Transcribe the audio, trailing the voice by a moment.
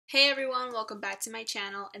Hey everyone, welcome back to my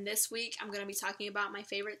channel, and this week I'm going to be talking about my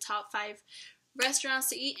favorite top 5 restaurants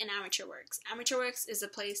to eat in Armature Works. Armature Works is a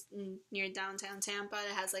place near Downtown Tampa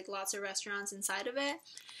that has like lots of restaurants inside of it,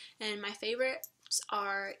 and my favorites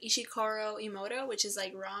are Ichicoro Imoto, which is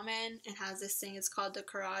like ramen, and has this thing, it's called the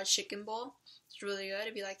Karaage chicken bowl. It's really good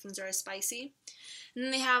if you like things that are spicy. And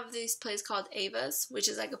then they have this place called Ava's, which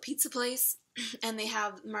is like a pizza place, and they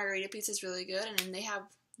have margarita pizza, is really good, and then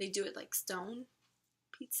they do it like stone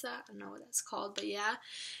pizza. I don't know what that's called, but yeah.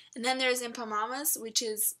 And then there's Empamamas, which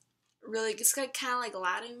is really, it's like kind of like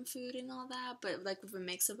Latin food and all that, but like with a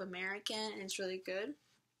mix of American, and it's really good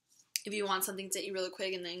if you want something to eat really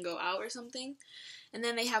quick and then go out or something. And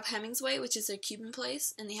then they have Hemmingway, which is a Cuban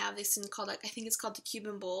place, and they have this thing called, like, I think it's called the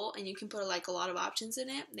Cuban bowl, and you can put like a lot of options in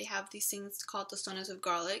it. They have these things called tostones with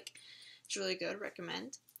garlic. It's really good,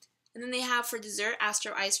 recommend. And then they have for dessert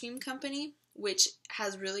Astro Ice Cream Company, which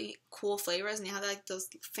has really cool flavors, and they have like those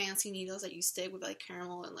fancy needles that you stick with like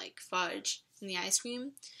caramel and like fudge in the ice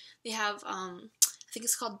cream. They have I think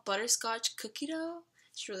it's called butterscotch cookie dough.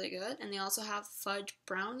 It's really good. And they also have fudge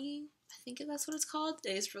brownie. I think that's what it's called.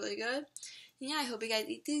 It is really good. And yeah, I hope you guys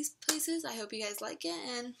eat these places. I hope you guys like it,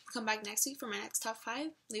 and come back next week for my next top 5.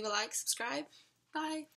 Leave a like, subscribe. Bye.